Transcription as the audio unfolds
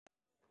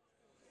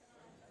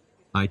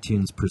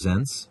iTunes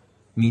presents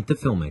Meet the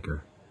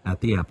Filmmaker at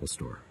the Apple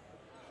Store.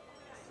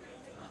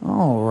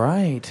 All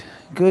right.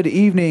 Good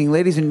evening,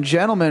 ladies and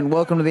gentlemen.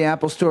 Welcome to the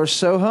Apple Store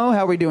Soho. How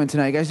are we doing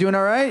tonight? You guys doing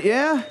all right?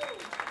 Yeah?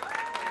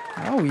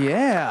 Oh,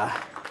 yeah.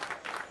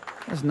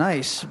 That's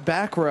nice.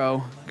 Back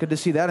row. Good to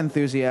see that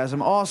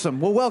enthusiasm.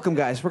 Awesome. Well, welcome,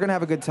 guys. We're going to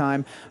have a good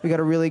time. We got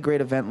a really great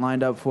event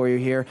lined up for you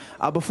here.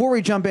 Before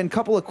we jump in, a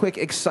couple of quick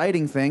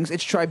exciting things.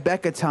 It's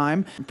Tribeca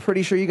time. I'm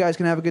pretty sure you guys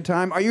can have a good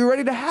time. Are you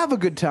ready to have a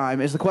good time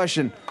is the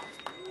question.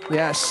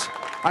 Yes.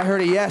 I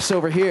heard a yes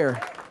over here.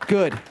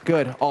 Good,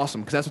 good,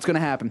 awesome, because that's what's going to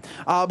happen.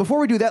 Before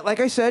we do that, like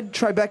I said,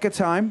 Tribeca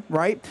time,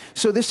 right?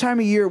 So this time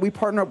of year, we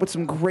partner up with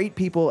some great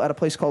people at a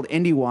place called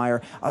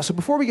IndieWire. So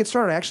before we get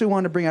started, I actually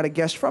wanted to bring out a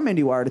guest from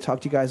IndieWire to talk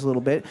to you guys a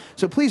little bit.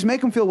 So please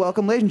make them feel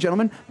welcome, ladies and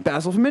gentlemen,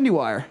 Basil from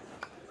IndieWire.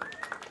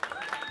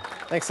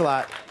 Thanks a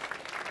lot.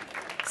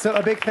 So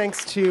a big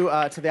thanks to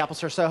the Apple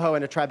Store Soho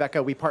and to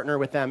Tribeca. We partner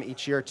with them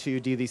each year to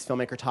do these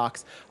filmmaker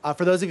talks.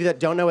 For those of you that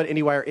don't know what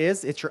IndieWire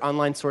is, it's your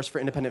online source for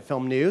independent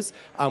film news.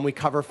 We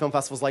cover film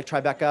festivals like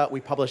Tribeca.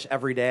 We publish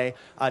every day.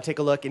 Take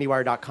a look,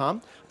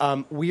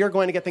 IndieWire.com. We are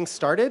going to get things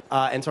started,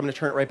 and so I'm going to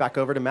turn it right back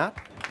over to Matt.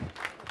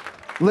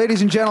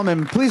 Ladies and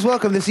gentlemen, please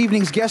welcome this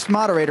evening's guest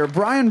moderator,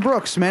 Brian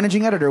Brooks,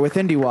 managing editor with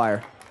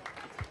IndieWire.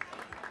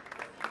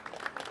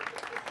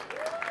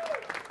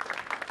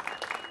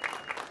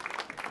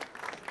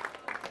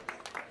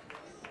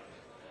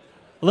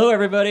 Hello,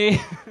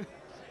 everybody.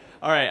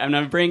 All right, I'm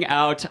going to bring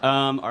out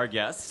our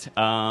guest,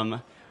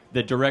 the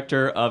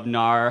director of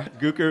NAR,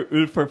 Guker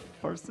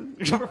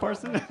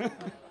Ulferfarsen.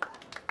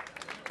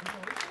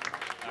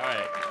 All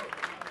right.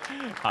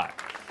 Hi.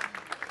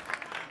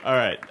 All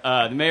right.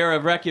 The mayor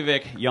of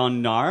Reykjavik,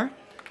 Jon Nar.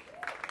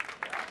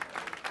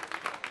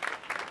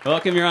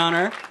 Welcome, Your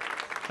Honor.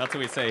 That's what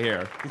we say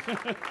here.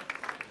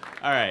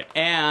 All right,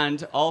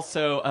 and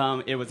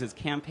also it was his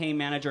campaign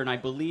manager, and I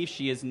believe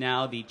she is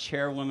now the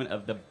chairwoman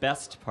of the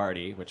Best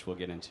Party, which we'll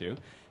get into,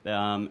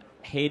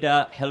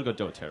 Heda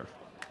Helgadottir.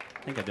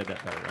 I think I did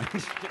that better,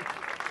 right?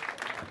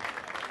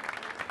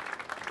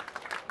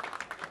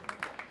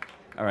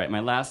 All right, my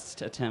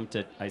last attempt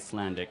at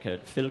Icelandic,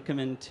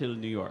 Velkomin til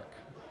New York.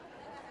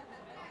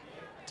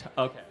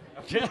 Okay.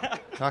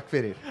 Takk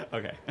fyrir.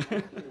 Okay.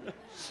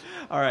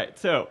 All right,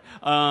 so...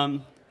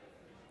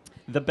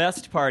 the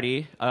Best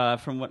Party,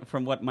 from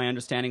what my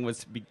understanding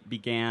was,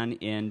 began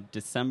in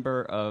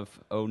December of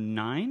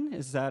 '09.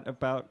 Is that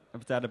about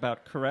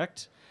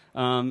correct?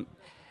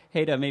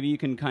 Heda, maybe you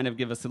can kind of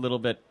give us a little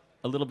bit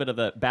of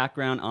the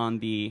background on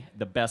the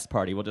Best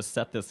Party. We'll just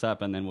set this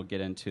up and then we'll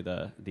get into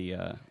the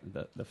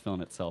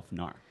film itself,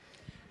 NAR.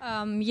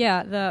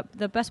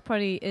 The Best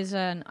Party is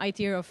an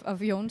idea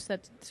of Jon's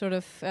that sort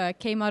of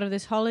came out of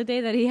this holiday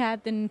that he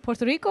had in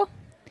Puerto Rico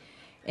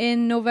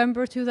in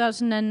November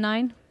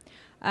 2009.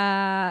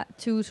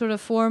 To sort of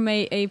form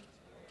a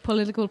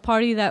political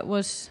party that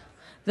was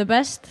the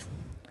best.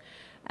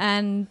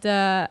 And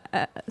the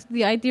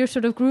idea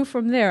sort of grew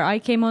from there. I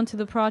came onto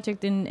the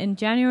project in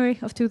January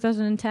of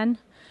 2010.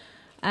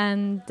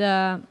 And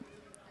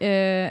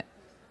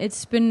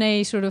it's been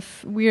a sort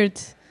of weird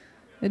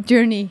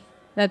journey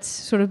that's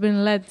sort of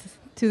been led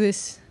to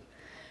this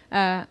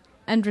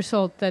end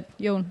result that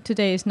Jon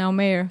today is now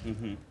mayor.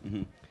 Mm-hmm,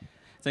 mm-hmm.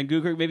 So,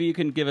 Guker, maybe you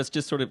can give us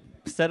just sort of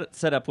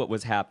set up what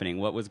was happening,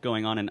 what was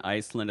going on in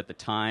Iceland at the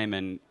time,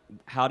 and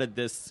how did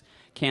this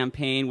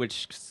campaign,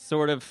 which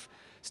sort of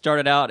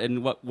started out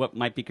in what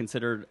might be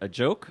considered a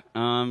joke,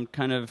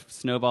 kind of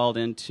snowballed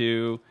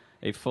into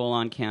a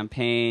full-on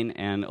campaign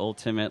and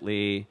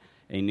ultimately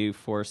a new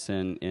force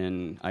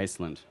in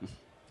Iceland?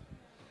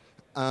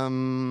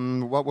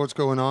 What was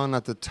going on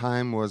at the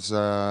time was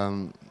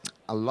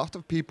a lot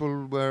of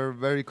people were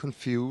very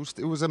confused.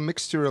 It was a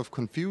mixture of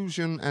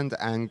confusion and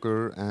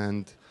anger,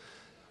 and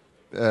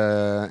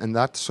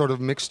that sort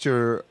of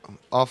mixture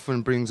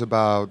often brings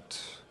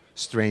about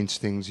strange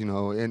things, you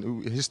know.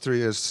 And history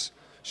has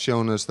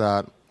shown us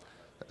that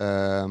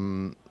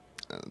that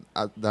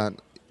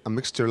a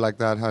mixture like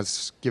that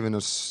has given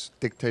us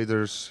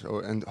dictators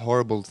and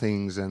horrible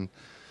things, and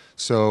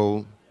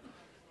so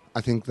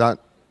I think that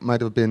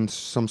might have been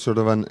some sort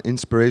of an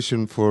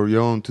inspiration for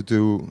Jon to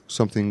do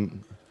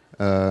something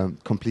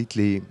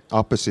completely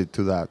opposite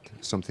to that,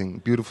 something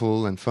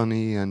beautiful and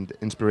funny and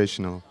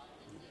inspirational.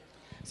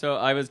 So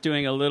I was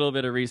doing a little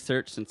bit of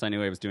research since I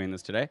knew I was doing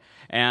this today,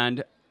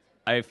 and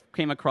I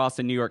came across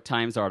a New York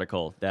Times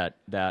article that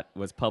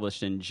was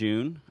published in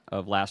June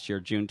of last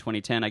year, June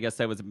 2010. I guess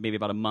that was maybe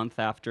about a month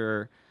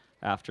after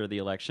the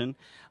election,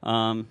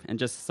 and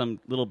just some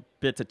little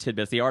bits of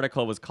tidbits. The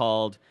article was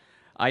called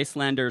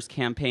 "Icelander's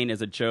Campaign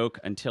is a Joke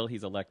Until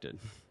He's Elected."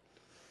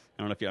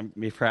 I don't know if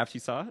maybe perhaps you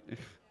saw it.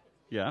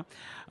 Yeah.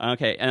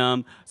 Okay.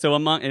 So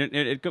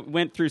it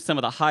went through some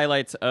of the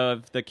highlights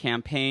of the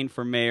campaign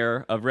for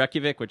mayor of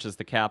Reykjavik, which is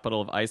the capital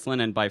of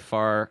Iceland and by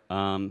far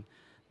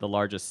the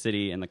largest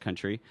city in the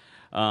country.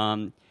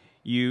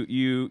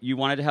 You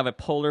wanted to have a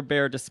polar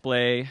bear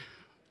display,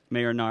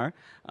 Mayor Nar,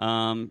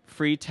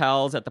 free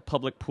towels at the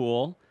public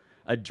pool,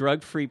 a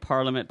drug-free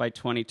parliament by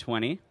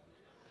 2020,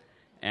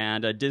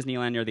 and a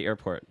Disneyland near the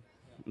airport.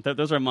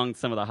 those are among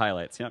some of the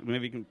highlights. Yeah,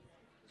 maybe you can.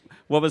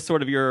 What was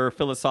sort of your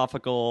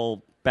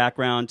philosophical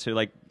background to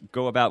like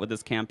go about with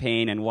this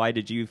campaign, and why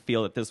did you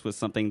feel that this was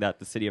something that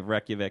the city of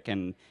Reykjavik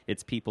and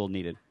its people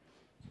needed?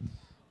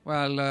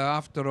 Well,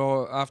 after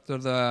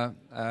the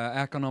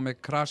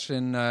economic crash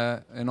in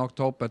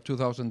October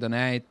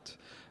 2008,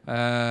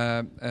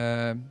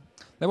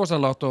 there was a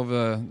lot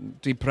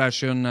of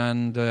depression,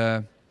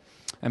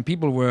 and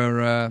people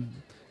were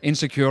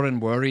insecure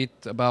and worried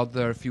about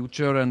their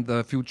future and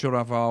the future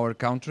of our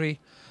country.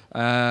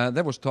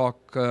 There was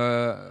talk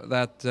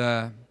that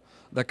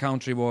the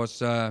country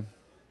was,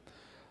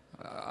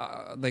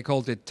 they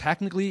called it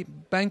technically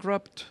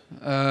bankrupt.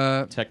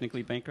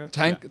 Technically bankrupt?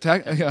 Yeah.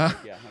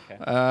 Yeah, okay.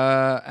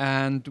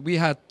 And we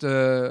had,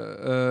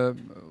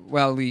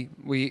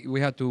 we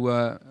had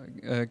to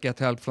get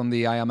help from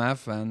the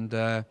IMF,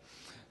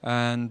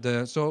 and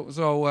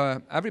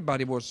so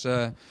everybody was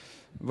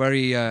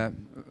very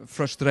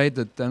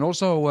frustrated, and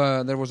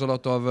also there was a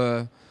lot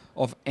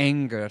of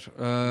anger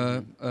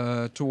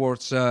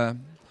towards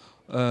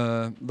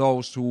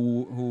those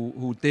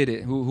who did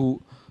it, who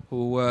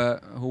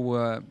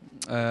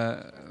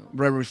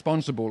were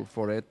responsible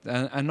for it,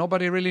 and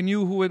nobody really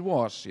knew who it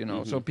was, you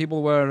know. Mm-hmm. So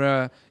people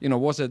were,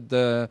 was it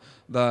the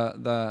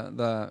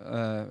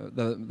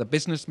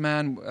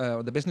businessman,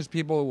 the business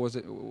people? Was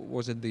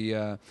it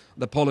the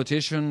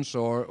politicians,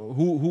 or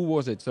who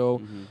was it?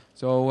 So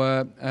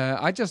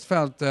I just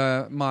felt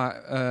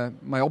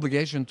my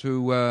obligation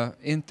to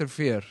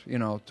interfere,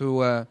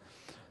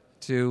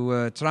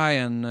 to try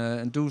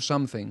and do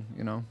something,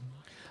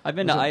 I've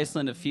been to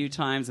Iceland a few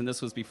times, and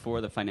this was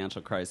before the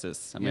financial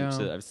crisis. I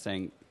was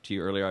saying to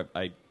you earlier,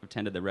 I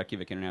attended the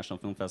Reykjavik International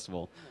Film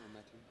Festival.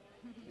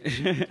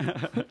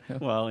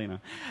 Well,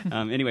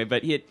 anyway,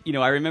 but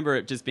I remember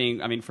it just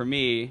being. I mean, for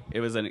me, it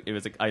was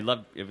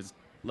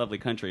lovely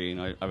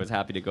country. I was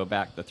happy to go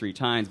back the 3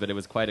 times, but it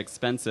was quite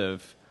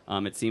expensive.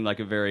 It seemed like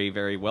a very,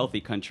 very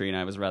wealthy country, and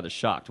I was rather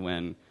shocked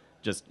when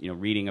just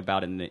reading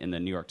about it in the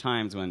New York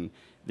Times when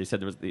they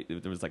said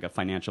there was like a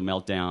financial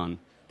meltdown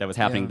that was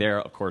happening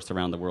there, of course,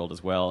 around the world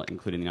as well,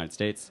 including the United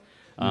States.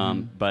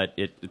 But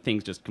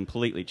things just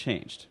completely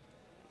changed.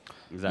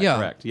 Is that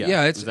correct?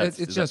 Yeah, it's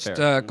just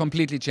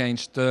completely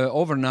changed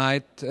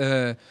overnight.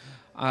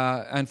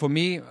 And for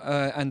me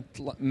and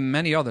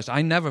many others,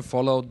 I never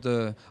followed.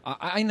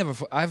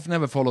 I've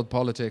never followed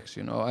politics.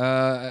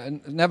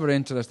 Never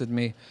interested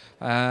me,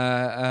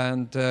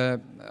 and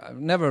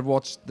never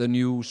watched the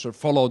news or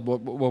followed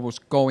what was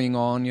going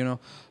on.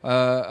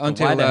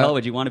 Until why the hell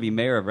would you want to be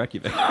mayor of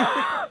Reykjavik?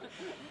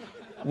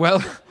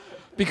 Well,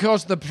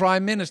 because the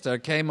prime minister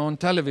came on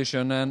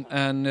television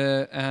and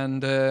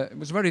it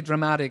was very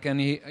dramatic,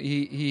 and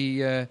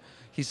he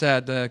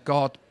said,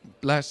 "God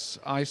bless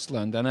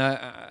Iceland," and it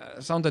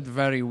sounded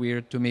very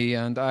weird to me,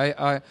 and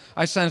I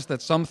sensed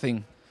that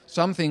something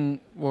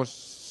was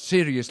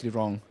seriously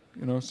wrong,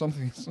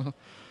 something.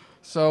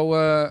 So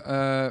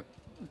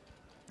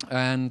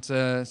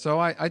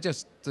I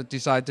just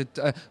decided.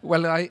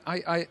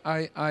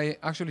 I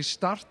actually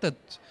started.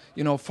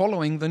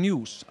 Following the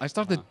news. I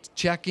started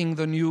checking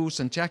the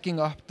news and checking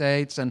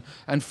updates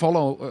and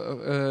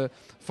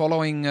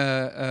following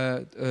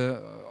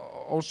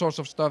all sorts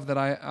of stuff that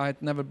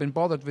I'd never been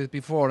bothered with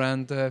before,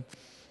 and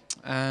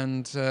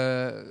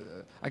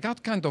I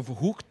got kind of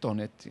hooked on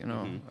it,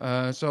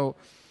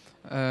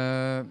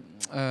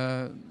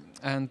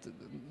 and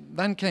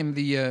then came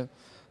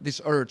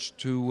this urge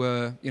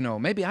to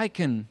maybe I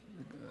can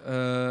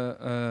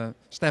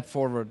step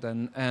forward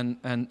and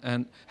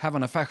have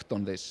an effect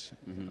on this.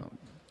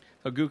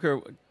 So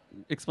Guðrún,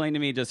 explain to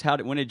me just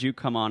when did you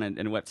come on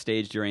and what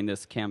stage during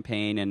this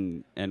campaign,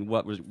 and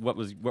what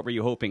were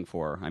you hoping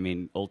for? I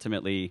mean,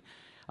 ultimately,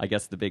 I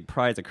guess the big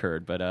prize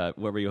occurred, but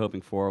what were you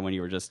hoping for when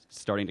you were just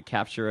starting to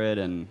capture it?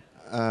 And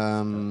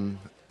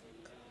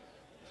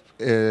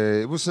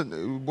it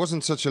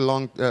wasn't such a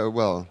long.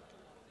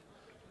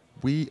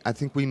 I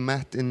think we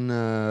met in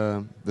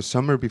the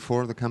summer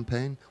before the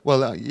campaign.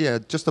 Well,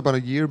 just about a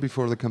year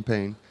before the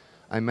campaign,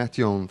 I met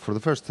Jón for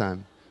the first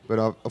time. But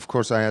of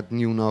course, I had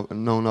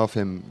known of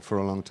him for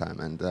a long time,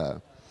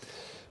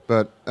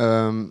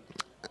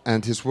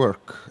 and his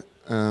work.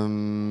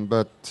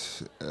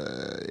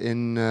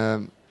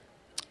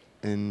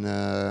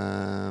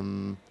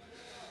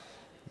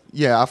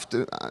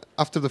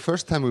 After the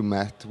first time we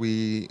met,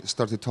 we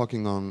started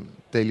talking on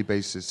daily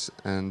basis,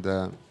 and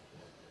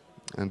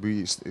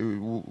we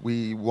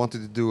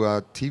wanted to do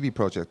a TV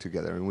project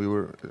together, and we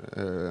were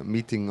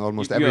meeting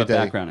almost every day. You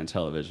have background in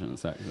television,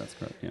 that's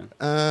correct, yeah.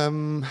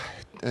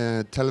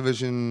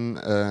 Television,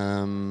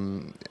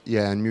 and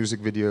music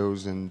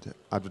videos and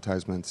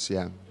advertisements,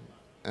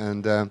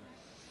 and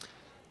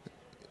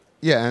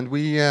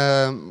we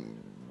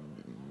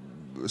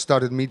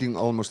started meeting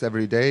almost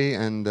every day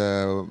and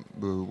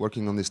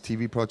working on this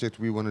TV project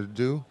we wanted to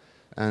do.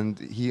 And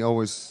he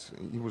was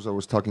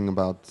always talking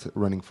about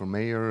running for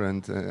mayor,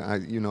 and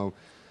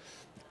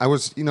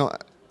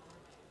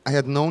I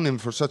had known him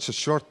for such a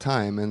short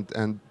time,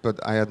 but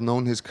I had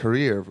known his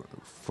career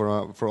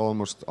for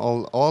almost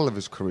all of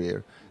his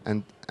career,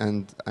 and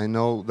I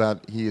know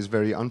that he is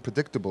very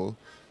unpredictable.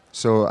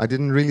 So I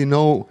didn't really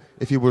know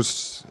if he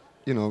was,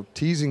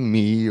 teasing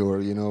me,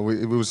 or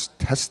it was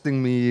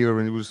testing me,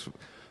 or it was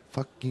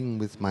fucking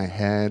with my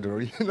head,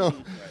 or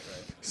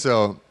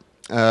So.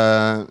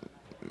 And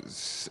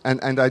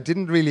I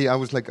didn't really. I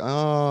was like,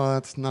 oh,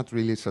 that's not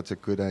really such a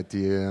good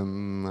idea.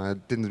 I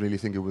didn't really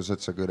think it was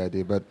such a good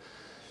idea, but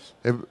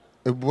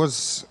it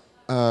was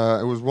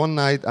one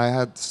night I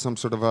had some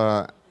sort of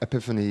a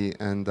epiphany,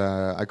 and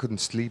I couldn't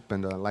sleep,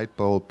 and a light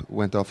bulb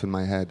went off in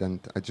my head, and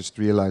I just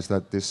realized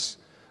that this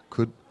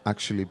could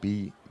actually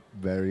be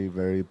very,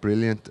 very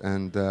brilliant,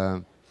 and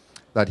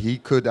that he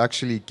could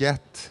actually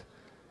get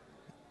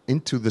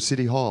into the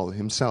city hall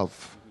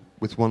himself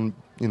with one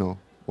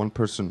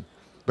person.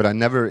 But I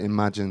never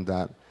imagined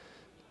that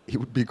he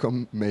would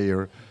become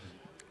mayor,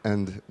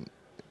 and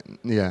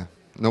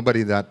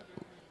nobody that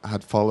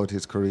had followed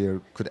his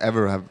career could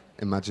ever have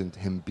imagined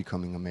him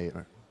becoming a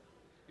mayor.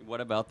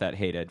 What about that,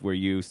 Hated? Were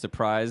you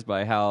surprised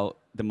by how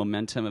the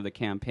momentum of the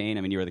campaign?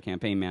 I mean, you were the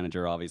campaign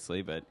manager,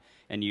 obviously,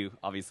 and you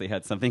obviously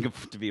had something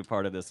to be a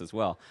part of this as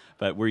well.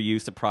 But were you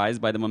surprised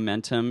by the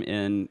momentum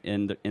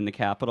in the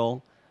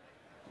Capitol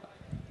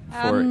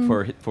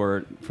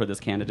for this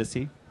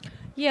candidacy?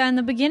 Yeah, in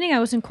the beginning, I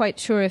wasn't quite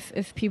sure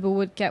if people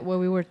would get what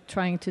we were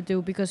trying to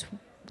do, because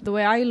the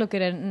way I look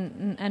at it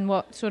and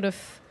what sort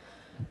of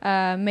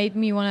made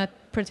me want to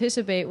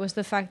participate was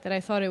the fact that I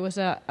thought it was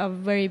a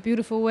very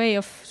beautiful way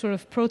of sort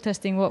of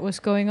protesting what was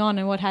going on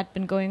and what had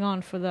been going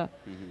on for the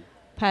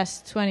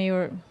past 20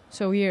 or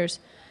so years.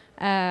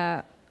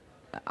 I,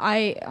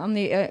 on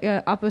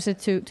the opposite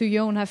to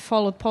Jon, have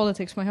followed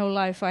politics my whole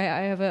life. I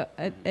have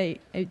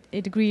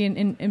a degree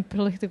in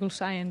political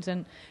science,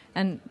 and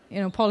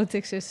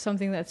politics is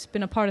something that's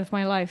been a part of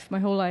my life my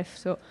whole life.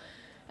 So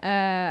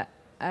I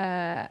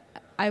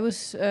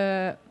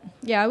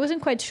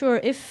wasn't quite sure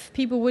if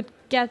people would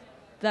get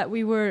that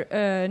we were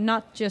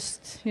not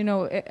just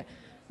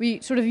we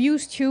sort of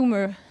used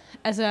humor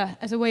as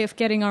a way of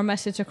getting our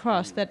message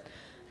across. That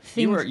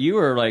you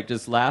were like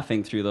just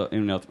laughing through the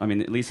I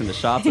mean, at least in the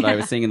shots that I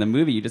was seeing in the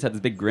movie, you just had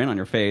this big grin on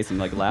your face and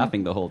like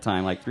laughing the whole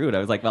time like through it. I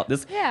was like, well,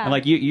 this. Yeah. I'm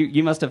like,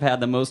 you must have had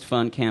the most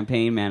fun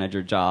campaign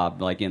manager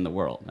job like in the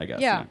world, I guess.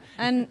 Yeah,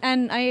 and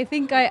I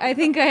think I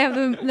have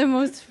the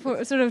most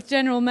sort of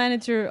general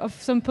manager of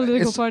some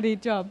political party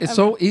job. It's ever.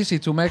 so easy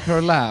to make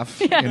her laugh,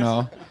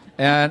 Yes.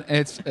 and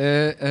it's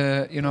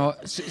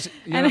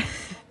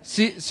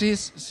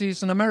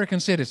she's an American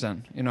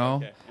citizen,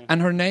 Okay.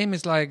 and her name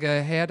is like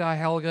Heda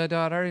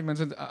Helgadar,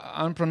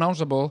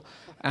 unpronounceable,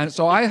 and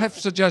so I have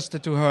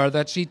suggested to her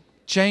that she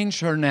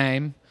change her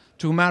name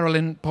to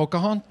Marilyn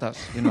Pocahontas,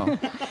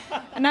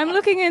 And I'm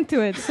looking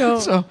into it,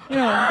 so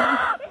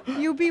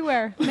you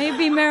beware.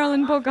 Maybe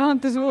Marilyn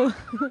Pocahontas will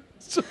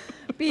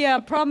be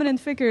a prominent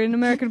figure in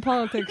American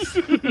politics.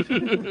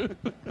 It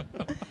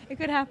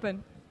could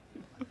happen.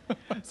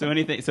 So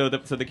anything. So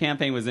the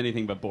campaign was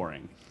anything but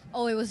boring.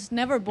 Oh, it was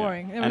never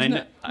boring. Yeah.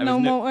 There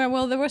was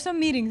well, there were some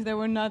meetings that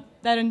were not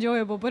that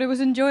enjoyable, but it was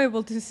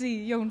enjoyable to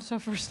see Jon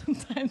suffer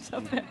sometimes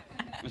up there.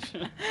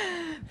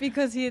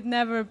 Because he had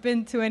never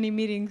been to any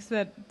meetings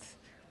that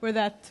were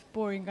that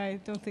boring, I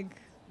don't think.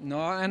 No,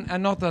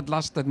 and not that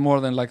lasted more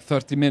than like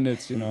 30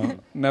 minutes,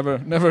 never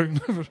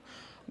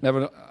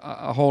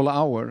a whole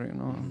hour,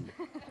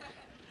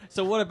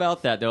 So what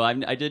about that, though?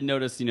 I did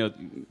notice,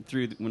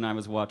 when I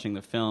was watching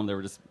the film, there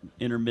were just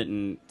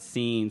intermittent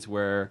scenes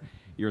where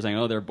you were saying,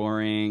 "Oh, they're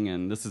boring,"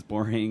 and "This is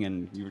boring,"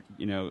 and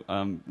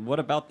what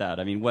about that?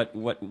 I mean,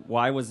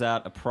 why was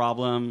that a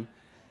problem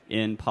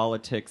in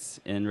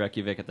politics in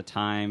Reykjavik at the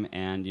time?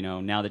 And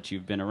now that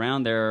you've been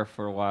around there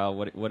for a while,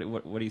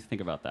 what do you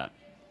think about that?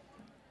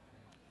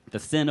 The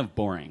sin of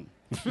boring.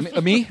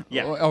 Me?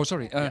 Yeah. Oh,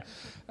 sorry.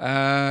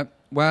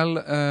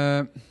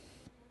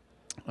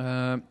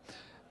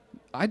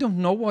 I don't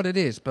know what it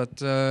is, but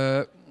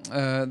there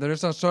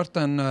is a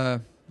certain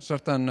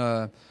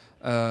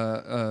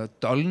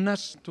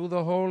dullness to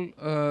the whole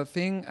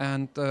thing,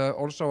 and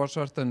also a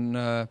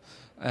certain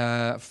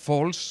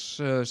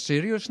false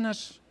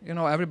seriousness.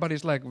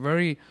 Everybody's like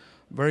very,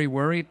 very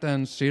worried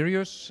and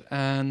serious,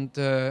 and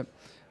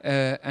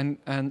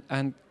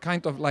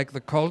kind of like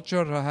the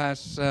culture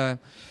has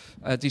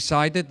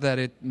decided that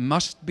it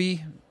must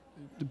be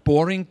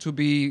boring to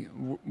be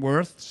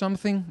worth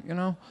something,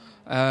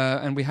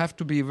 and we have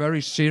to be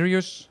very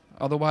serious,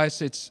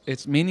 otherwise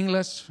it's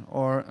meaningless.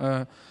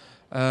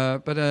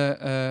 But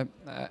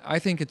I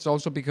think it's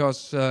also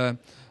because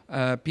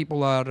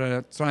people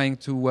are trying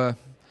to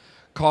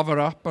cover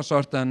up a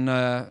certain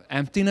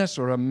emptiness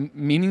or a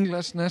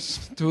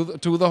meaninglessness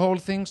to the whole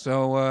thing.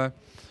 So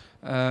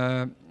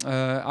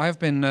I've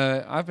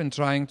been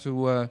trying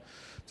to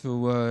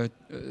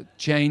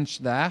change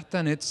that,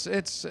 and it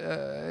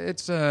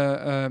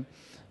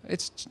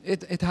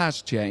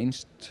has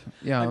changed.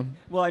 Yeah.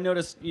 Well, I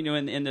noticed,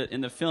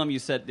 in the film, you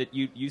said that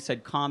you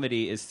said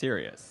comedy is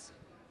serious.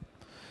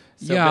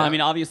 So, yeah. But, I mean,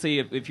 obviously,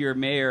 if you're a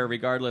mayor,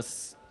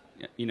 regardless,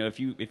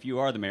 if you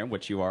are the mayor,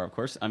 which you are, of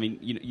course, I mean,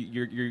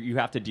 you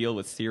have to deal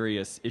with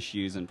serious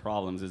issues and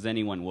problems as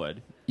anyone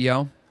would.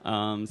 Yeah.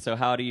 So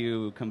how do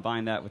you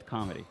combine that with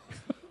comedy?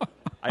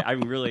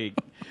 I'm really.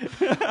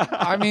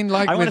 I mean,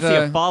 like I want with to see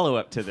a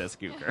follow-up to this,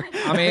 Gooker.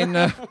 I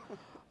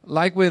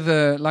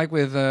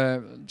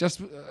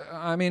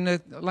mean,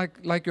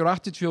 like your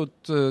attitude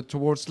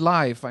towards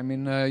life. I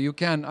mean, you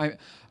can.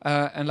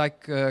 And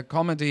like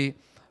comedy.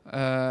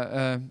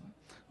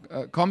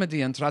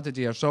 Comedy and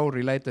tragedy are so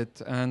related,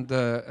 and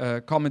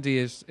comedy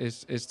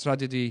is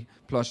tragedy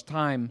plus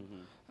time,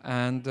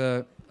 and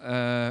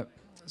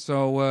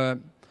so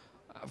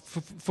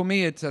for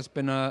me it has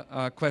been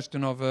a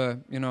question of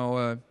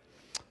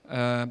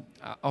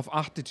of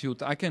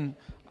attitude. I can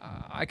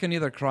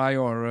either cry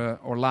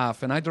or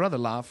laugh, and I'd rather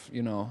laugh,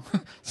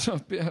 so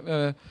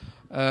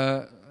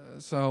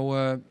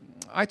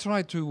I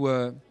try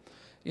to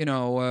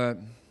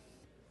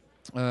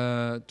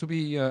to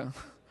be.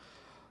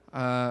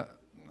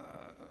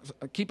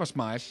 Keep a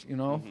smile,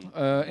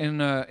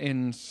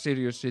 in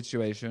serious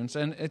situations,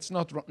 and it's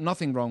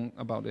nothing wrong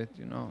about it,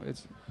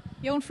 It's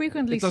Jon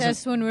frequently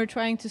says when we're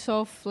trying to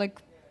solve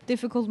like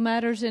difficult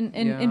matters in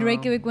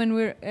Reykjavik, when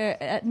we're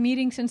at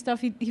meetings and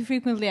stuff, he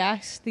frequently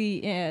asks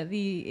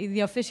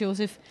the officials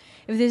if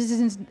this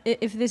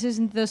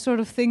isn't the sort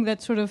of thing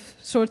that sort of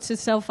sorts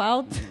itself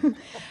out,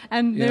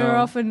 and there are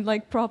often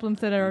like problems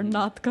that are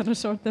not gonna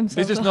sort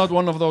themselves. This is not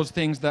one of those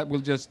things that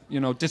will just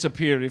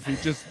disappear if you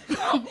just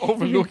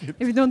overlook it.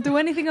 If you don't do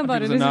anything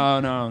about it. No.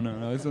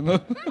 It's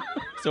not.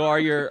 So are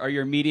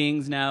your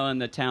meetings now in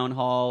the town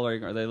hall, or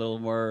are they a little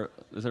more?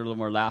 Is there a little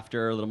more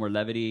laughter, a little more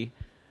levity?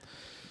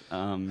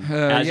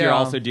 As you're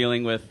also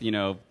dealing with,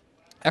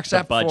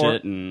 except the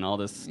budget and all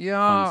this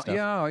fun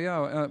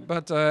stuff.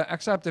 But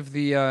except if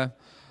the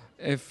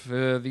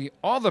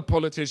other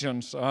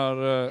politicians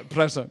are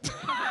present,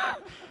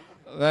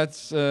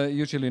 that's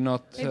usually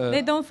not.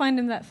 They don't find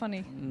him that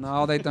funny.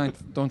 No, they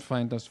don't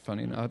find us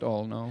funny at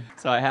all. No.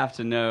 So I have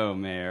to know,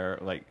 Mayor,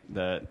 like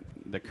the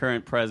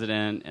current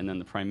president, and then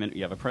the prime minister.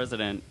 You have a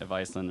president of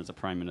Iceland. There's a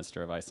prime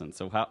minister of Iceland.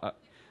 So how?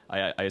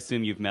 I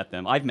assume you've met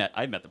them. I've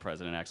met the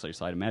president actually,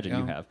 so I'd imagine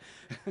you have.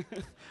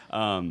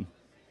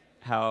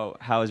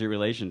 How is your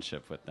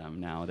relationship with them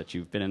now that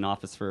you've been in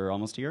office for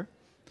almost a year?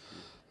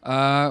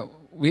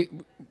 We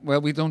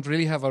don't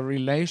really have a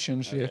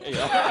relationship.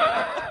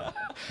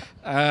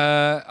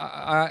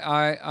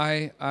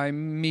 I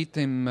meet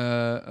him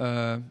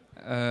at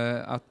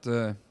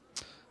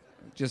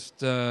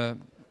just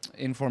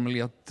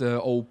informally at the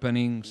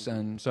openings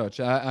and such.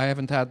 I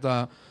haven't had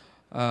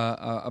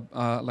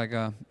like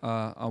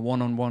a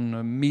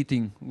one-on-one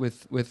meeting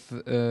with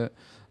the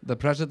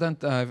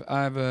president.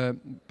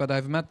 But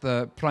I've met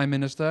the prime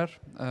minister,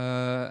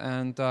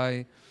 and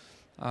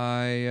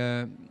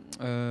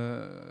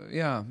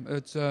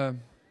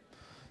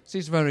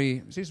she's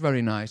very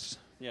nice.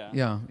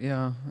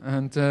 Yeah,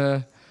 and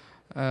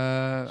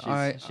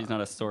she's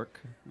not a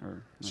stork,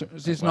 or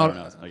she's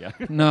not. Oh, yeah.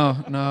 No.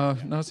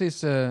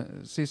 She's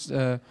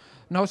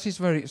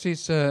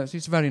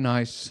very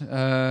nice,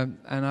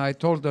 and I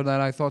told her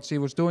that I thought she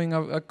was doing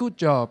a good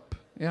job.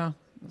 Yeah,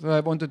 so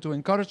I wanted to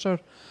encourage her,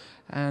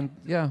 and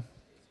yeah.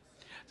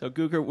 So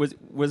Gooker, were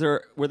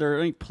there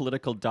any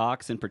political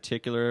docs in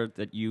particular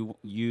that you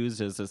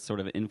used as a sort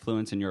of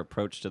influence in your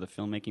approach to the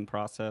filmmaking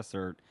process,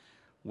 or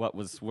what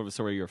was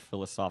sort of your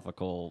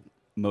philosophical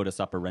modus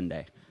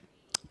operandi?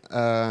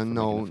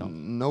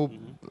 No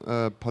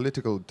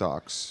political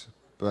docs,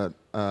 but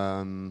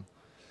I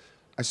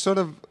sort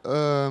of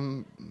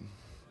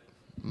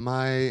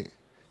my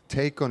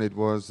take on it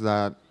was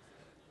that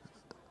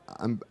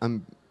I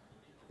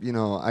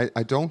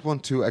don't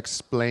want to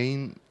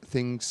explain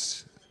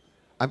things.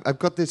 I've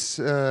got this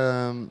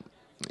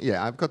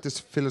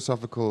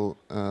philosophical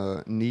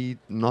need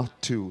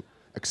not to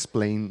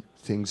explain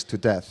things to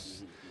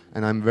death,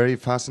 and I'm very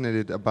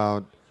fascinated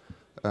about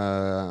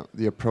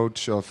the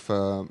approach of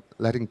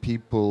letting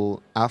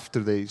people,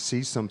 after they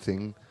see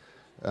something,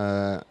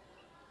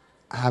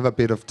 have a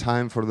bit of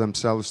time for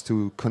themselves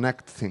to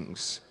connect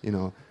things.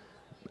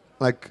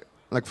 Like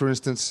for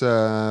instance,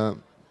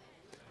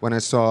 when I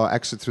saw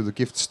Exit Through the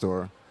Gift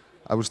Store,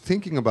 I was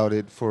thinking about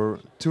it for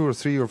 2 or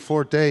 3 or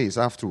 4 days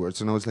afterwards,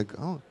 and I was like,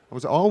 I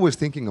was always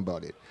thinking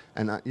about it,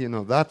 and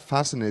that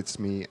fascinates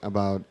me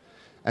about.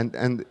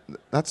 And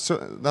that's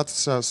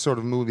a sort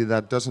of movie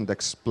that doesn't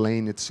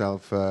explain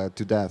itself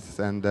to death,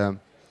 and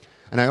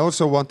I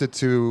also wanted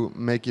to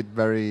make it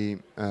very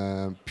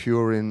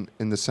pure in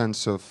the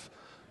sense of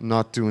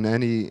not doing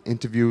any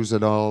interviews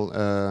at all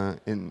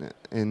in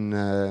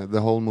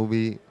the whole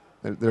movie.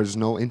 There's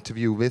no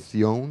interview with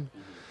Jon.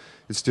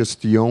 It's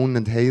just Jon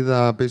and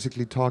Heiða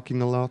basically talking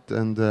a lot,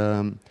 and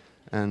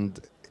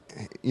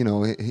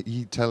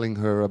he telling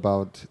her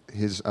about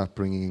his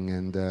upbringing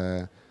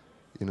and.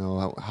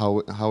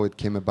 How it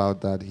came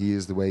about that he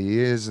is the way he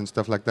is and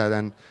stuff like that,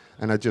 and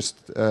I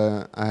just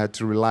I had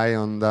to rely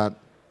on that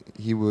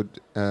he would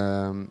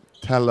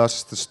tell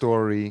us the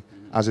story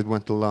as it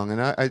went along,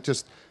 and I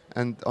just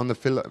And on the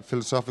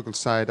philosophical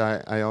side,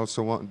 I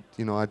also want,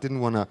 I didn't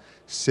want to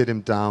sit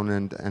him down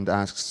and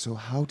ask, so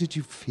how did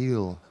you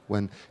feel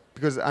when?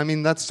 Because I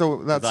mean that's so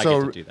 'Cause I get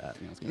to do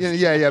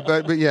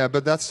that.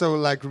 but that's so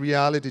like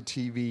reality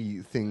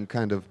TV thing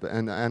kind of,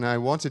 and I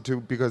wanted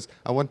to, because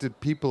I wanted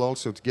people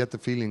also to get the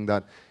feeling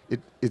that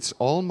it's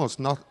almost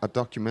not a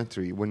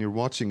documentary when you're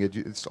watching it.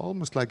 It's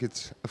almost like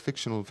it's a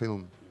fictional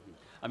film.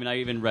 I mean, I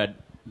even read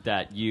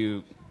that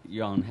you,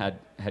 Jon, had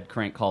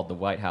crank called the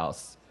White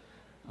House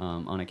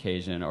on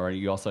occasion, or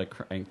you also,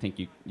 I think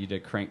you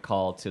did crank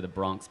call to the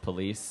Bronx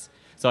police.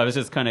 So I was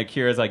just kind of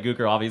curious, like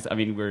Gooker,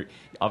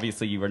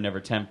 obviously you were never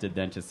tempted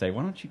then to say,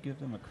 why don't you give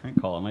them a crank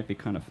call? It might be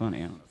kind of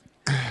funny. I don't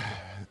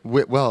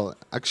know. Well,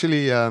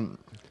 actually,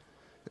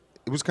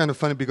 it was kind of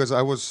funny because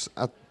I was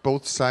at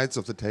both sides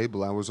of the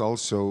table. I was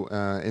also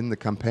in the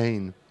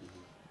campaign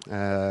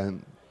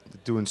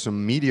doing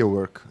some media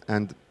work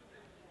and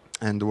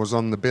was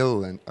on the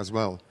bill as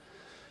well.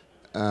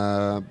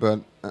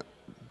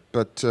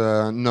 But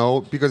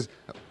no, because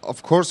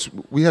of course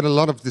we had a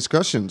lot of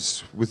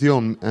discussions with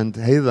Jon and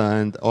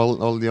Heida and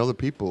all the other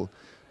people.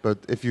 But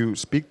if you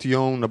speak to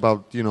Jon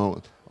about,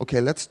 okay,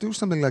 let's do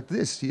something like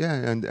this,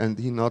 and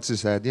he nods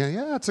his head,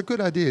 yeah, it's a good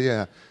idea,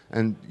 yeah,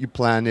 and you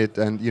plan it,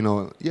 and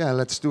yeah,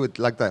 let's do it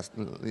like that,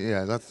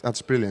 yeah,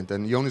 that's brilliant,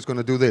 and Jon is going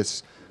to do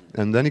this,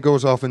 and then he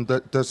goes off and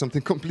does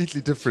something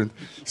completely different.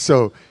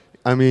 So,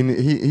 I mean,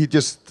 he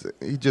just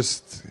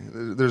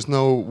there's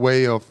no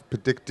way of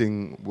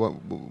predicting what,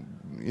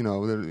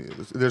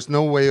 there's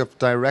no way of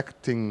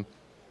directing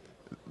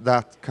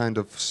that kind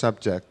of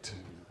subject.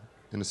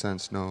 In a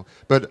sense, no.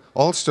 But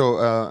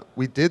also,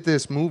 we did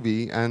this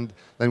movie, and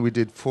then we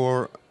did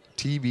 4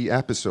 TV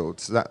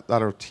episodes that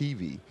are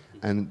TV,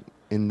 and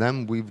in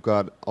them we've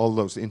got all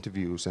those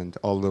interviews and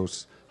all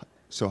those.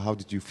 So, how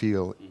did you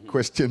feel?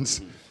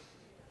 Questions.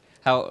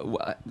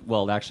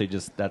 Well, actually,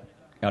 just that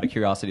out of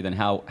curiosity, then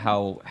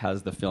how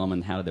has the film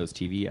and how those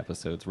TV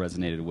episodes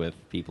resonated with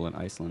people in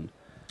Iceland?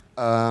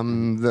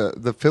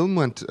 The film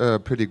went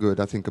pretty good.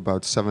 I think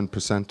about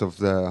 7% of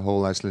the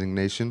whole Icelandic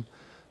nation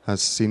has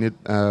seen it,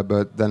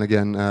 but then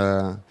again,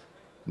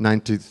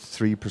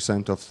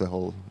 93% of the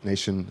whole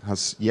nation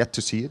has yet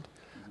to see it,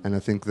 and I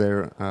think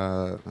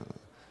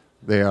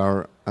they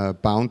are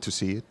bound to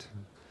see it.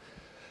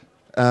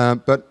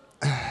 But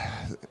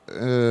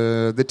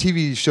the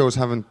TV shows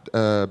haven't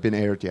been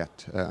aired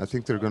yet. I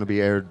think they're going to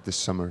be aired this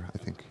summer, I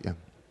think, yeah.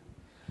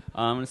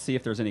 I'm going to see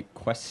if there's any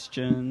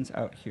questions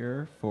out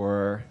here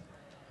for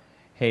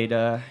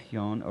Heida,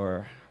 Jon,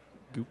 or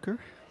Gooker.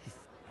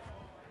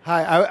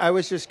 Hi, I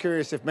was just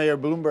curious if Mayor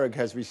Bloomberg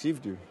has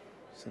received you,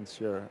 since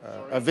you're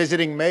a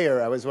visiting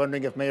mayor. I was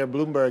wondering if Mayor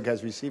Bloomberg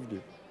has received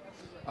you.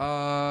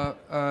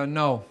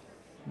 No.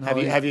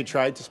 Have you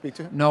tried to speak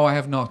to him? No, I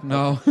have not.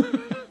 No.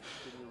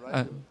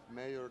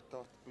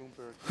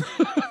 Mayor.Bloomberg.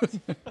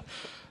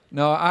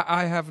 No,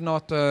 I have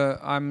not.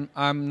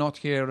 I'm not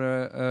here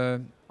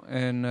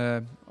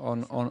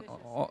on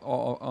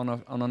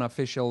an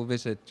official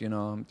visit.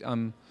 No.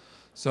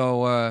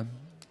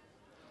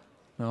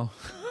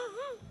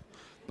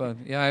 But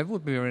yeah, it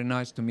would be very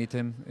nice to meet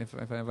him if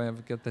I ever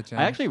get the chance.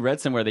 I actually read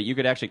somewhere that you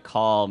could actually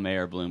call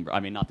Mayor Bloomberg. I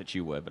mean, not that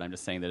you would, but I'm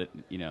just saying that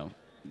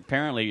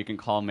apparently you can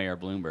call Mayor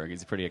Bloomberg.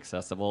 He's pretty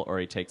accessible, or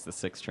he takes the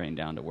 6 train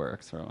down to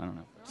work. So I don't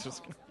know.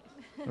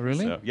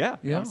 Really? So, yeah.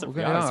 Yeah. I was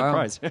Okay,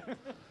 surprised.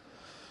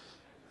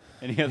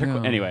 Any other?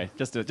 Anyway,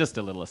 just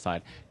a little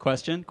aside.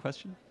 Question?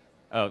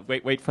 Oh,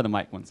 wait for the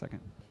mic 1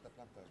 second.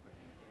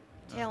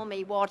 Tell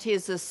me, what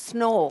is a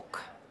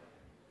snork?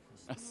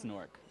 A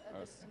snork.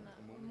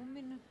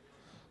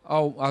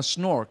 Oh, a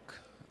snork.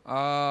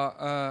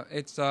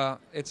 It's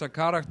a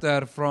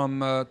character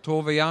from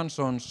Tove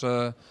Jansson's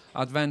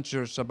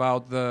adventures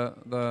about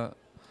the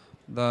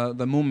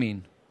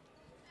Moomin.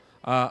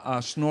 A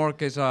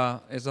snork is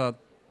a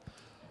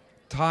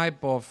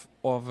type of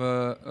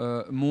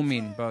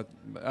Moomin, but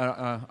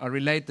a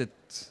related.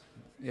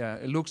 Yeah,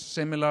 it looks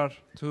similar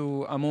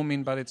to a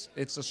Moomin, but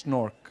it's a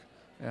snork.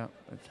 Yeah,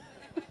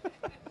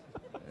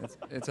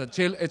 it's a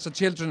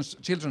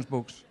children's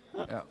books.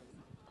 Yeah.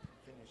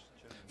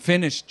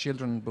 Finnish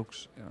children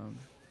books.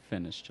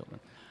 Finnish children.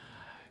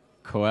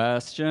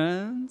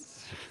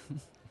 Questions?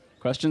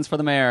 Questions for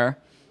the mayor.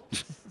 Do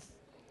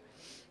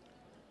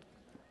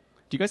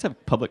you guys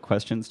have public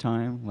questions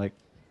time? Like,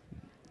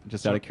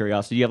 just out of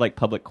curiosity, do you have like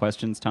public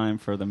questions time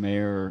for the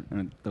mayor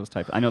or those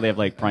types? I know they have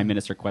like prime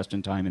minister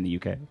question time in the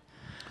UK.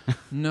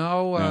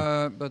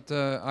 No. But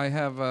I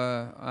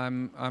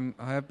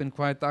have been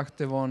quite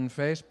active on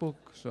Facebook,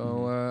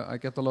 so I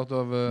get a lot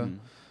of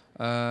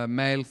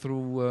mail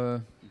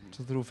through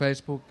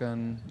Facebook,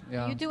 and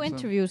yeah. You do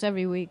interviews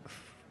every week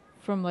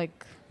from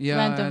like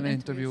random and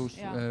interviews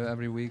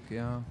every week.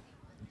 Yeah.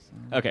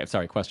 So. Okay,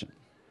 sorry. Question.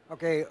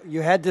 Okay,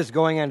 you had this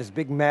going on, this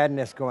big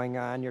madness going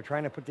on. You're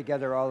trying to put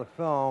together all the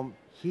film.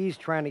 He's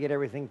trying to get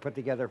everything put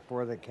together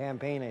for the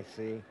campaign, I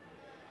see,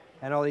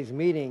 and all these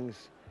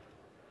meetings.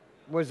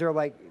 Was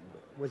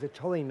it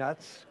totally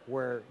nuts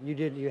where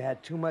you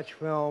had too much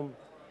film?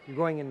 You're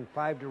going in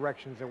 5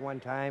 directions at one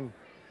time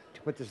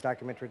to put this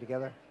documentary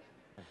together?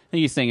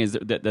 thing he's saying is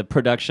that the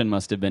production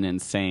must have been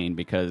insane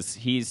because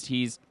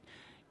he's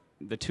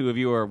the two of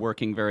you are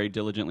working very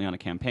diligently on a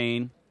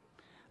campaign.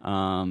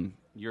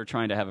 You're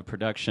trying to have a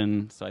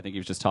production, so I think he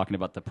was just talking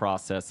about the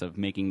process of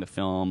making the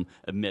film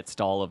amidst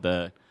all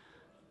the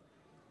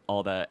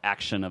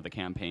action of the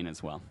campaign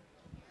as well.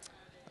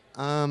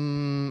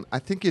 I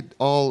think it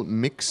all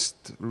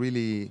mixed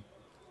really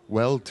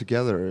well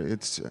together.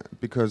 It's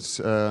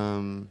because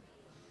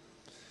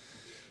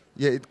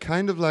it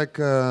kind of like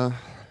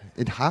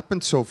it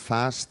happened so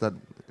fast that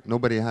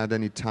nobody had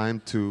any time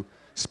to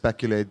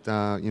speculate.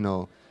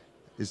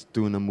 Is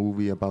doing a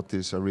movie about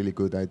this a really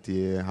good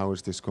idea? How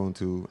is this going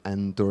to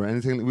end or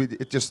anything?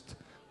 It just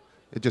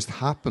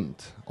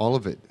happened, all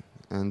of it,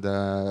 and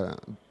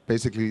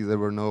basically there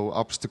were no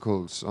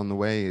obstacles on the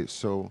way,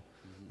 so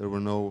there were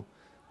no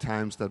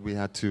times that we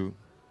had to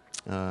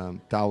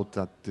doubt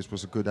that this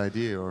was a good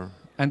idea.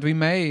 And we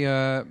may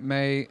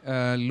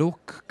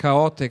look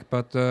chaotic,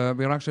 but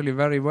we're actually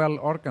very well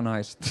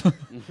organized.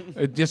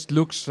 It just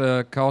looks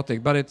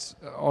chaotic, but it's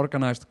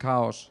organized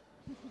chaos.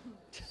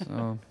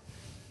 So.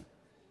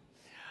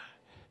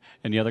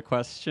 Any other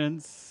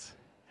questions?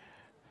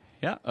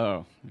 Yeah.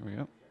 Oh, there we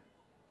go.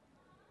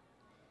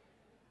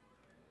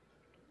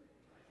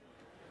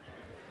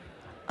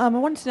 I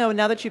wanted to know,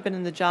 now that you've been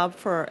in the job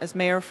as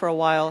mayor for a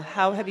while,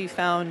 how have you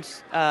found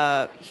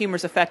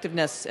humor's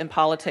effectiveness in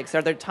politics?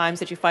 Are there times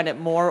that you find it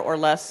more or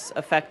less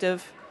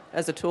effective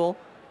as a tool?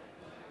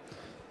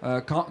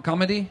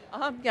 Comedy?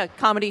 Yeah,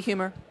 comedy,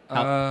 humor.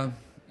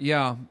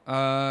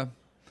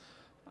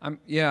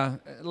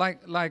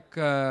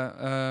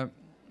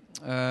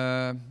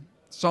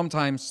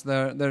 Sometimes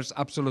there's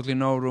absolutely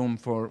no room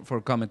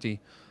for comedy.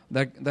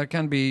 There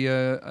can be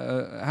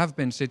have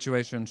been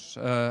situations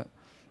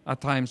at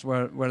times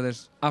where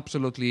there's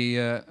absolutely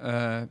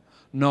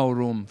no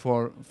room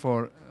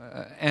for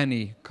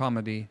any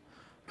comedy.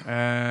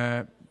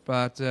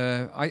 But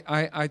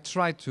I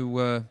try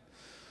to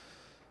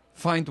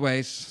find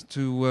ways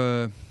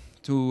to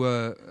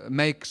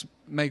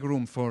make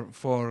room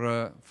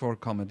for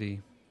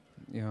comedy.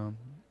 Yeah.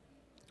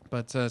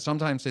 But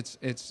sometimes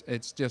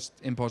it's just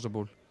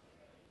impossible.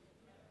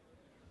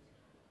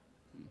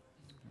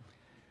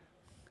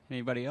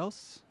 Anybody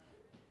else?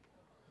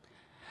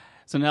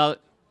 So now,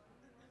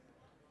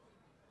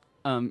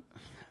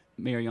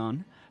 Mayor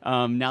Jan,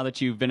 now that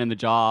you've been in the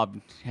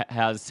job,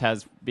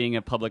 has being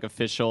a public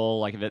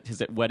official,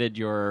 has it whetted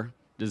your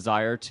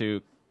desire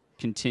to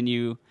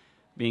continue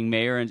being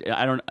mayor?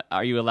 And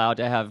are you allowed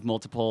to have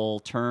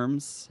multiple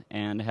terms?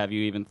 And have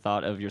you even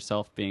thought of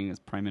yourself being as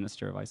Prime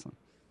Minister of Iceland?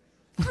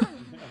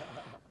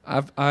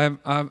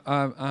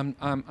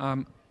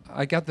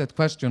 I get that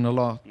question a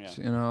lot.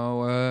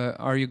 Yeah.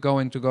 Are you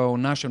going to go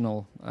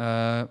national?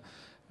 I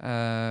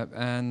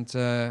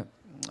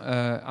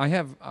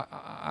have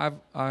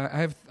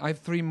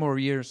 3 more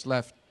years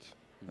left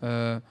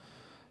as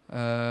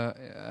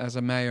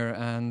a mayor,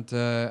 and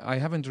I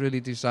haven't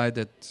really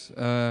decided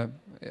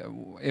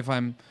if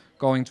I'm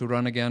going to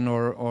run again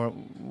or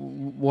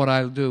what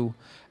I'll do,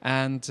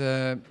 and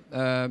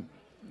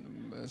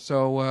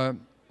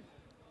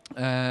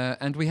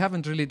and we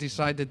haven't really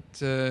decided,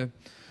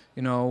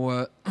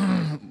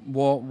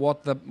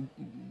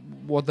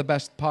 what the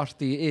best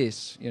party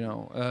is.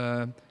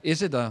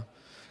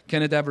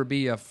 Can it ever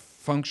be a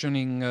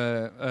functioning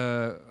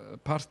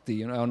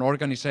party, an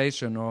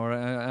organization,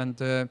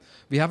 and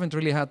we haven't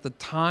really had the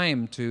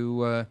time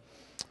to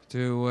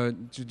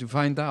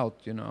find out,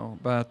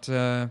 But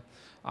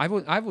I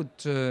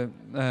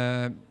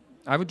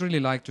would really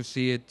like to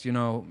see it,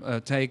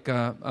 take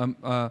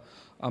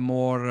a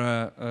more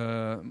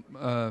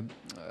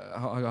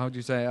how do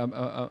you say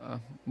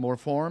a more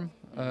form,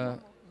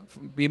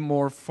 be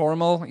more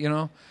formal,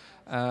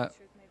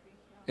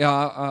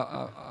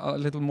 a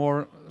little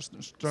more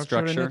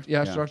structure in it.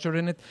 Yeah, structure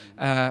in it.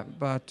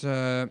 But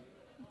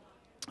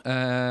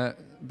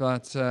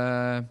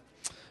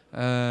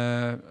I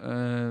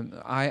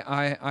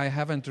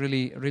haven't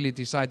really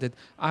decided.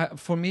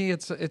 For me,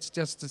 it's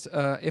just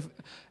if.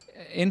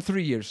 In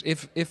 3 years,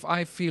 if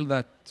I feel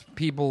that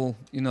people,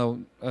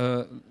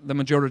 the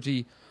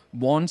majority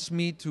wants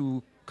me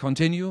to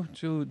continue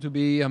to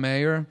be a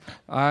mayor,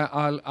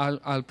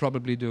 I'll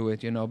probably do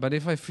it, But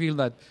if I feel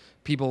that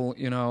people,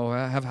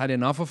 have had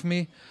enough of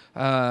me,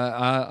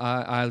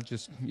 I'll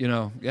just,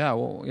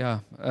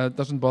 it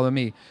doesn't bother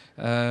me.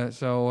 Then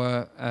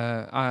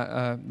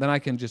I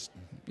can just,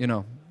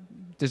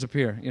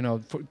 disappear,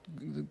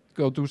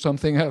 go do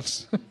something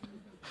else.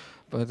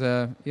 But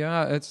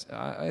it's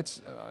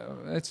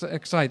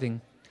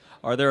exciting.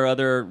 Are there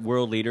other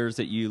world leaders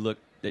that you look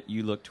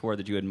toward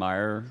that you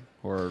admire,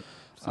 or?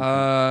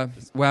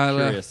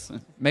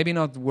 Maybe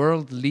not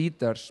world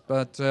leaders,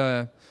 but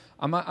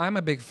I'm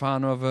a big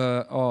fan of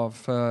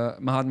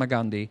Mahatma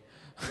Gandhi,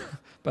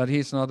 but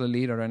he's not a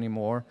leader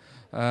anymore.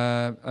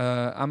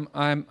 I'm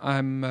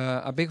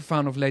a big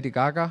fan of Lady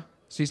Gaga.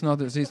 She's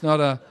not a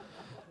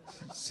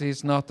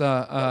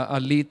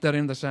leader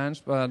in the sense,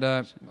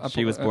 but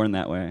she was born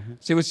that way.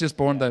 She was just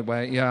born that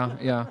way.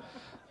 Yeah.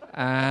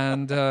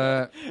 And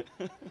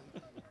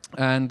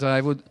And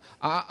I would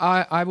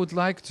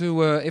like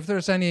to, if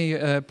there's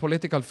any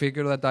political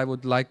figure that I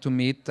would like to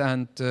meet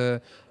and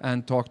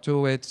talk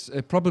to, it's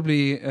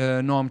probably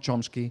Noam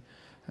Chomsky.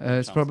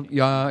 It's probably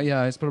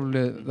it's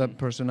probably the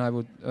person I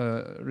would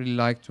really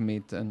like to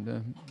meet.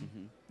 And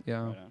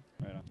yeah.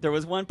 Right on. There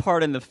was one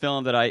part in the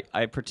film that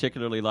I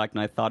particularly liked,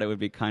 and I thought it would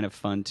be kind of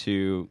fun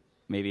to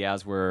maybe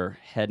as we're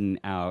heading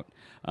out.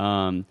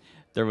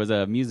 There was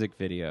a music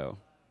video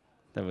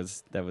that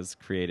was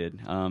created.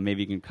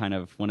 Maybe you can kind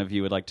of, one of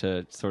you would like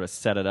to sort of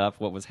set it up,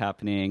 what was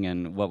happening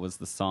and what was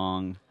the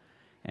song,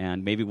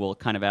 and maybe we'll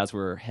kind of, as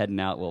we're heading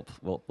out,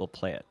 we'll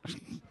play it.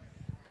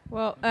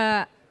 Well,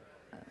 that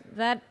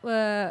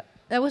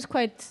was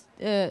quite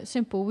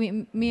simple.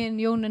 Me and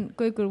Jón and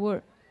Gaukur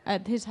were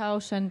at his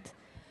house, and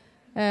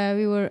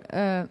we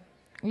were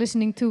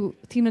listening to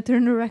Tina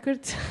Turner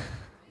records,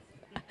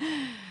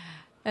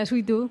 as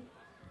we do.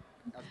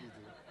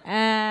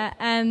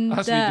 And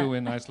as we do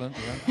in Iceland.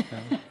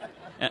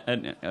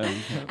 Yeah.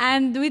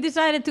 And we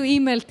decided to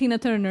email Tina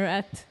Turner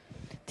at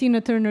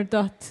Tina.Turner.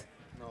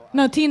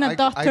 No,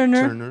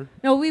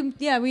 we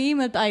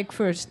emailed Ike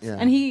first,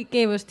 and he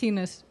gave us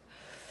Tina's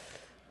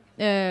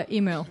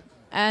email,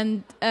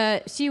 and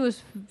she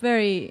was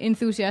very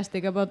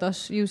enthusiastic about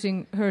us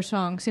using her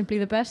song "Simply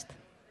the Best."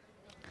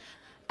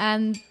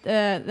 And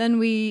then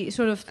we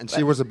sort of... And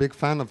she was a big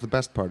fan of the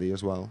Best Party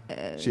as well.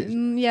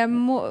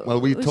 More... Well,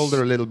 we told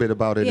her a little bit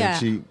about it, and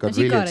she got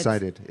really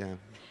excited. Yeah.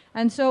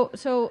 And so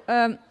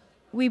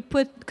we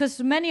put...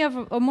 Because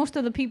most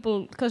of the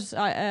people... Because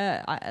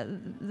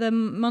the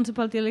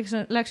municipality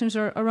elections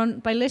are run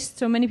by lists,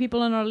 so many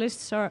people on our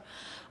lists are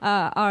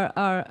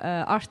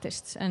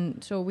artists.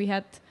 And so we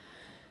had...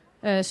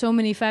 so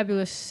many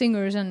fabulous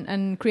singers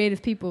and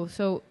creative people,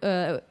 so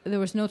there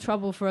was no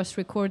trouble for us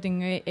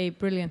recording a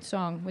brilliant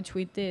song, which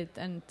we did,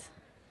 and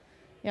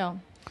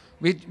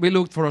we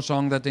looked for a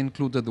song that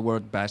included the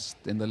word "best"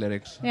 in the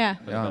lyrics.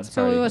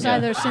 So it was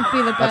either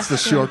simply the best. That's the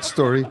short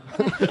story.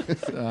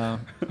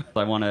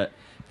 I want to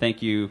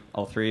thank you,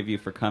 all three of you,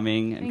 for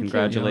coming, and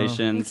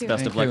congratulations. Thank you.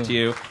 Best of luck to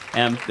you.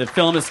 And the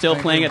film is still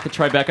playing at the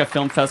Tribeca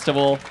Film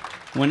Festival.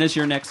 When is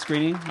your next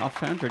screening,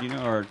 offhand, or do you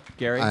know, or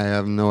Gary? I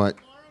have no idea.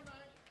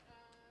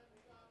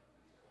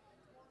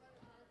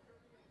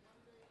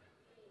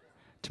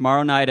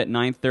 Tomorrow night at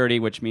 9:30,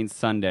 which means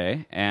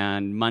Sunday,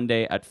 and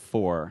Monday at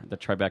 4, the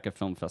Tribeca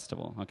Film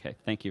Festival. Okay,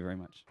 thank you very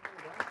much.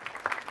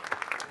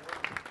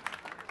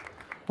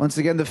 Once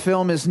again, the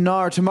film is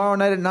Nar, tomorrow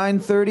night at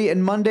 9:30,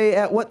 and Monday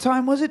at what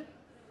time was it?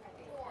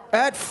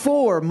 At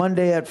 4,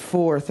 Monday at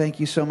 4. Thank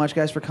you so much,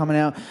 guys, for coming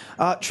out.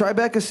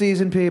 Tribeca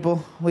season,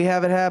 people. We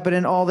have it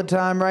happening all the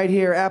time right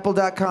here.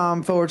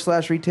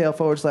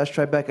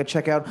 Apple.com/retail/Tribeca.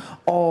 Check out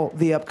all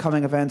the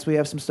upcoming events. We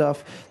have some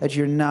stuff that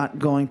you're not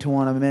going to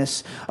want to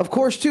miss. Of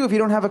course, too, if you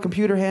don't have a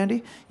computer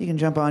handy, you can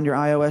jump on your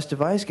iOS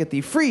device, get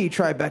the free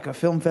Tribeca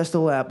Film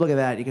Festival app. Look at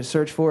that. You can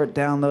search for it,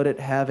 download it,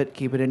 have it,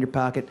 keep it in your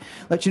pocket.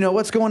 Let you know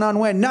what's going on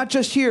when, not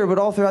just here, but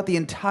all throughout the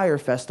entire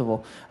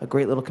festival. A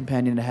great little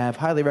companion to have.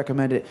 Highly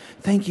recommend it.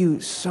 Thank you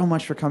so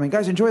much for coming.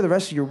 Guys, enjoy the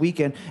rest of your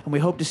weekend, and we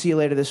hope to see you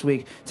later this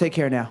week. Take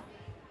care now.